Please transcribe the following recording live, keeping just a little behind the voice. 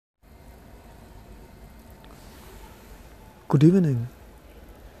Good evening.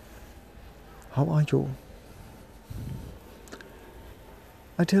 How are you?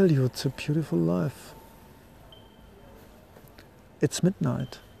 I tell you, it's a beautiful life. It's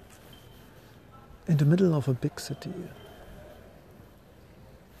midnight in the middle of a big city.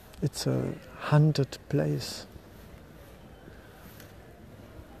 It's a haunted place.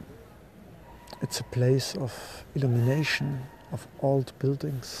 It's a place of illumination of old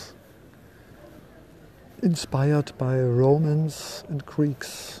buildings, inspired by Romans and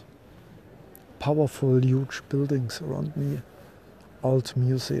Greeks. Powerful, huge buildings around me, old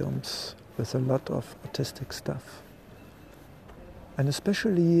museums with a lot of artistic stuff. And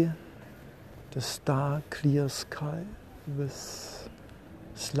especially the star-clear sky with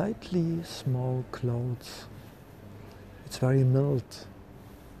slightly small clouds. It's very mild.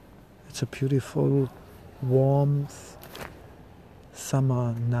 It's a beautiful, warm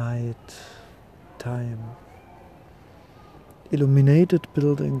summer night time. Illuminated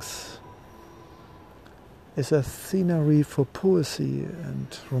buildings is a scenery for poesy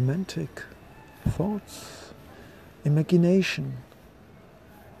and romantic thoughts, imagination.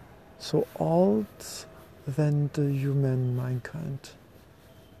 So old than the human mankind.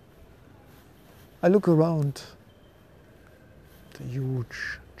 I look around the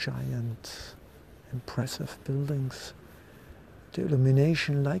huge, giant, impressive buildings, the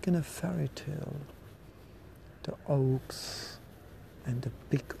illumination like in a fairy tale, the oaks and the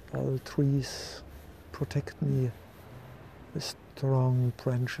big old trees protect me with strong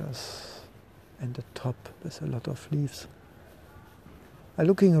branches and the top with a lot of leaves. I'm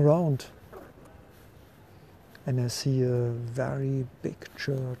looking around and I see a very big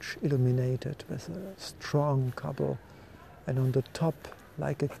church illuminated with a strong couple, and on the top,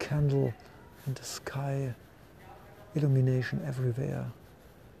 like a candle in the sky, illumination everywhere.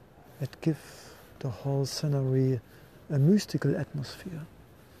 It gives the whole scenery a mystical atmosphere.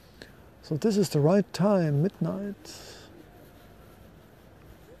 So this is the right time, midnight,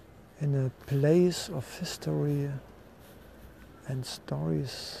 in a place of history and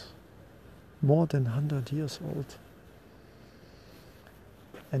stories more than 100 years old.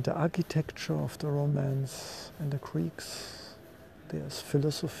 And the architecture of the Romans and the Greeks, there's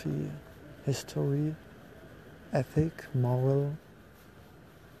philosophy, history, ethic, moral,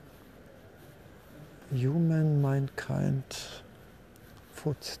 human mankind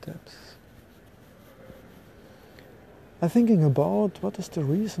footsteps. I'm thinking about what is the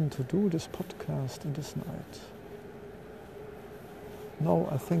reason to do this podcast in this night. Now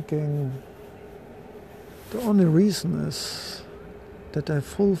I'm thinking the only reason is that I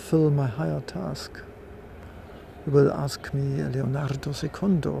fulfill my higher task. You will ask me, Leonardo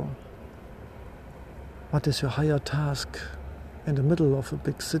Secondo, what is your higher task in the middle of a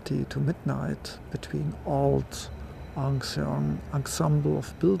big city to midnight between old ancient ensemble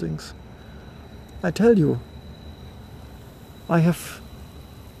of buildings? I tell you, I have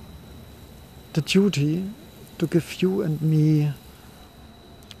the duty to give you and me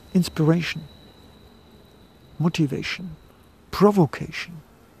inspiration, motivation, provocation,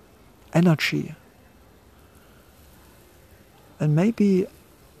 energy. And maybe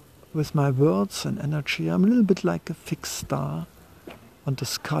with my words and energy, I'm a little bit like a fixed star on the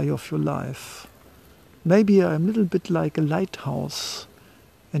sky of your life. Maybe I'm a little bit like a lighthouse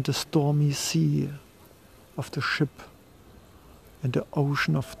in the stormy sea of the ship, in the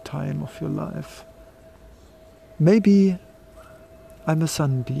ocean of time of your life. Maybe I'm a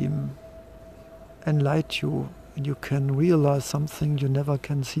sunbeam and light you, and you can realize something you never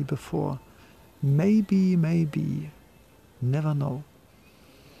can see before. Maybe, never know.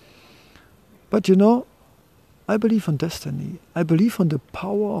 But you know, I believe in destiny. I believe in the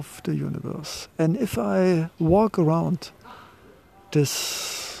power of the universe. And if I walk around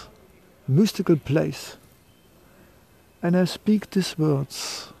this mystical place and I speak these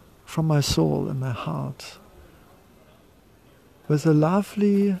words from my soul and my heart with a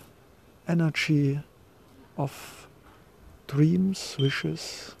lovely energy of dreams,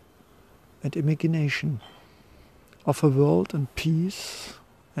 wishes and imagination of a world in peace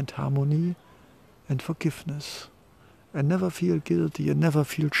and harmony and forgiveness, and never feel guilty and never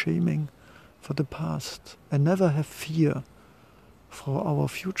feel shaming for the past and never have fear for our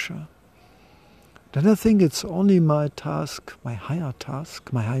future, then I think it's only my task, my higher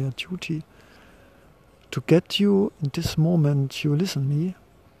duty, to get you in this moment you listen me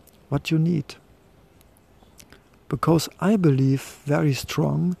what you need. Because I believe very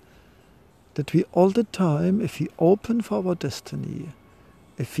strong that we all the time, if we open for our destiny,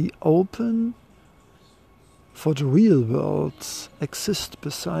 if we open for the real world exist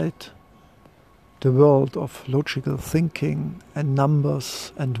beside the world of logical thinking and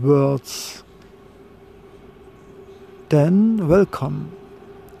numbers and words, then welcome.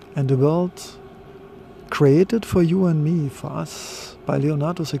 And the world created for you and me, for us, by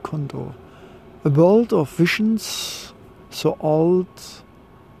Leonardo Secondo, a world of visions so old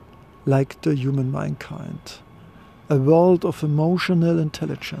like the human mankind, a world of emotional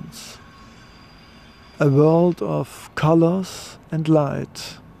intelligence, a world of colors and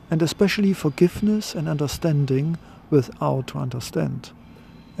light, and especially forgiveness and understanding without to understand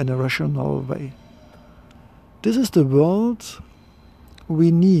in a rational way. This is the world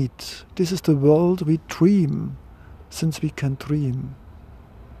we need. This is the world we dream, since we can dream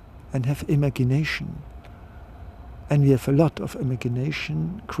and have imagination. And we have a lot of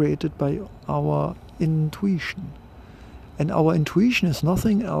imagination created by our intuition. And our intuition is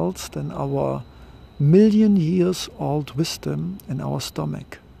nothing else than our million years old wisdom in our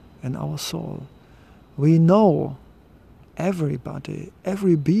stomach and our soul. We know, everybody,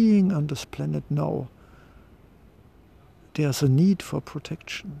 every being on this planet know, there's a need for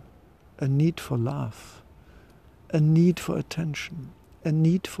protection, a need for love, a need for attention, a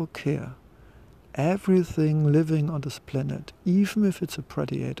need for care. Everything living on this planet, even if it's a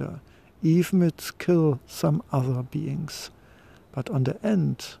predator, even if it kills some other beings, but on the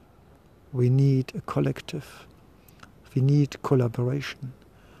end, we need a collective. We need collaboration.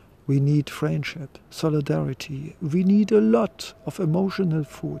 We need friendship, solidarity. We need a lot of emotional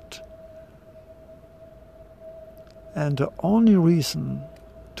food. And the only reason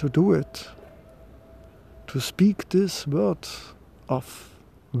to do it, to speak this word of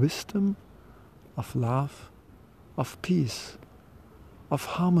wisdom, of love, of peace, of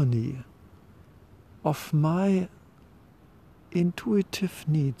harmony, of my intuitive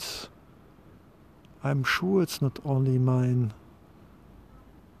needs. I'm sure it's not only mine.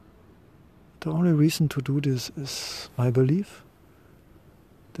 The only reason to do this is my belief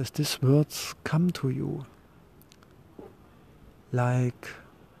that these words come to you like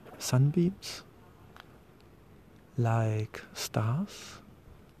sunbeams, like stars,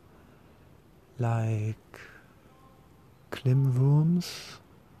 like glimworms,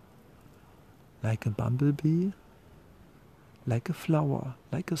 like a bumblebee, like a flower,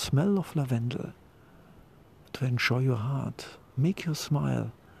 like a smell of lavender, to enjoy your heart, make you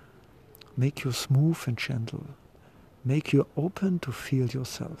smile, make you smooth and gentle, make you open to feel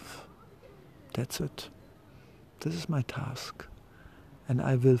yourself. That's it. This is my task. And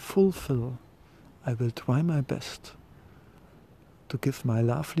I will fulfill, I will try my best to give my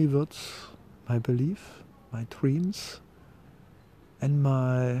lovely words, my belief, my dreams, and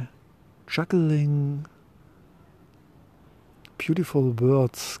my juggling beautiful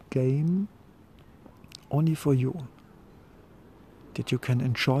words game only for you, that you can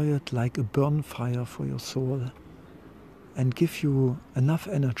enjoy it like a bonfire for your soul and give you enough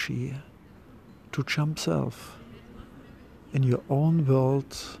energy to jump self in your own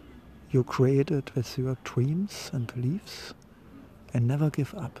world you created with your dreams and beliefs, and never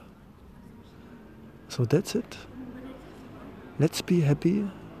give up. So that's it. Let's be happy.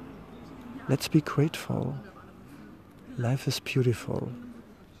 Let's be grateful. Life is beautiful.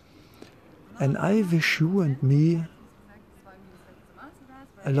 And I wish you and me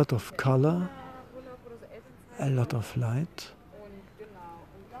a lot of color, a lot of light,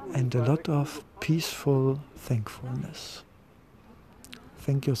 and a lot of peaceful thankfulness.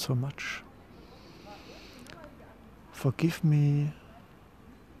 Thank you so much. Forgive me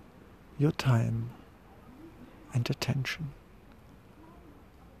your time and attention.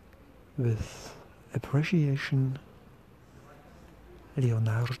 With appreciation,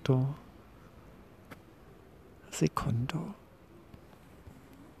 Leonardo Secondo.